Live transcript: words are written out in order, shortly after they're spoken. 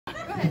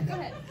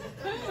ahead.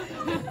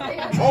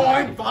 Oh,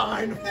 I'm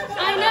fine.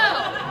 I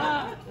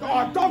know.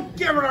 Oh, don't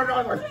give it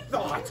another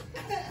thought.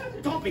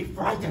 Don't be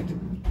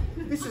frightened.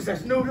 This is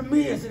as new to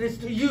me as it is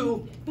to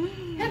you.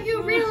 Have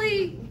you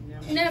really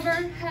never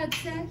had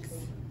sex?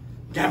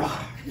 Never.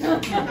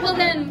 Well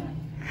then,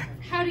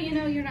 how do you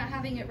know you're not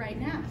having it right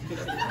now?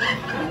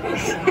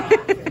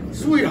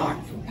 Sweetheart,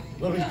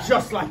 we'll be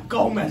just like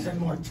Gomez and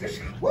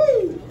Morticia.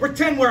 Woo!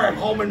 Pretend we're at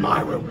home in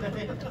my room.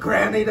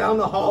 Granny down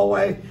the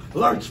hallway,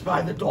 Lurch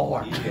by the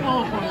door.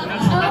 Oh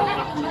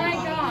my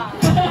God.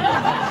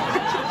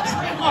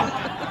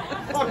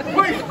 Oh,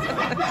 wait!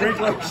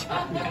 Lurch.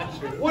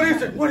 What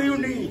is it? What do you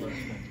need?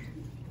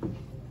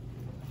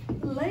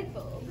 Light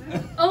bulb.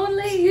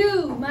 Only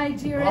you, my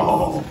dearest.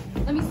 Oh.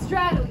 Let me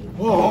straddle you.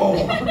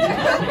 Oh.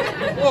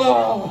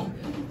 Oh.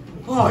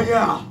 Oh,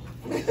 yeah.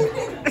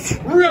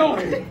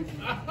 Really?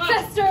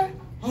 Fester,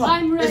 Oh,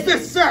 I'm ready. is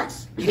this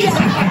sex? Yeah.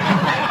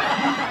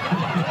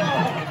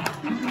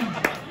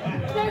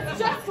 There's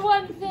just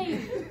one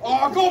thing.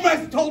 Oh,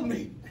 Gomez told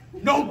me.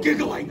 No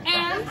giggling.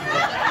 And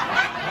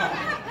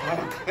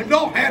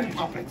no hand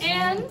puppets.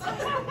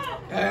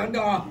 And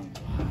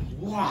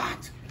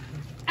what?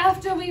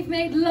 after we've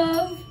made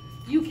love,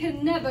 you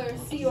can never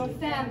see your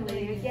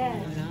family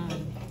again.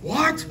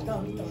 What?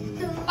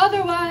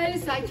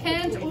 Otherwise, I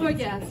can't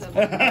orgasm.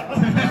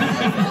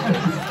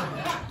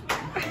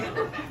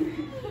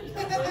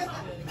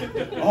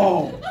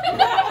 Oh.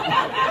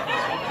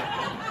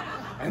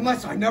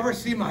 Unless I never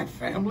see my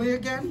family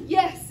again?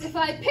 Yes, if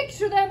I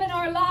picture them in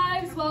our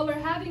lives while we're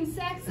having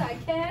sex, I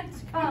can't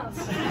come.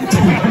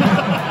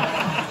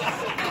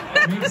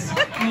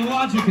 The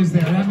logic is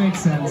there. That makes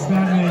sense.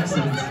 That makes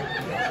sense.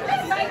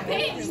 Right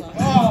thing.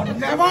 Oh,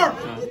 never?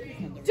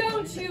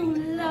 Don't you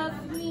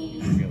love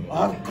me?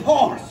 Of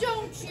course.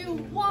 Don't you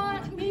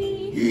want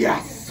me?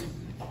 Yes.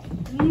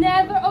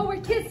 Never. Oh,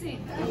 we're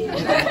kissing.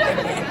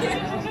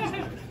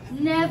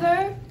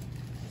 Never.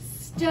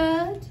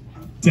 Stud.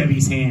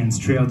 Debbie's hands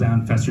trail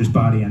down Fester's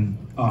body and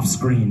off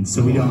screen,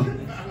 so we don't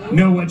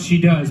know what she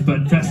does,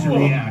 but Fester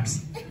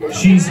reacts.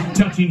 She's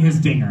touching his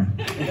dinger.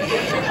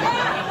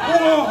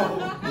 Whoa.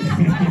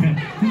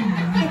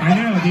 I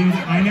know, dude.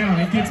 I know.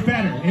 It gets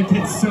better. It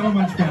gets so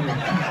much better.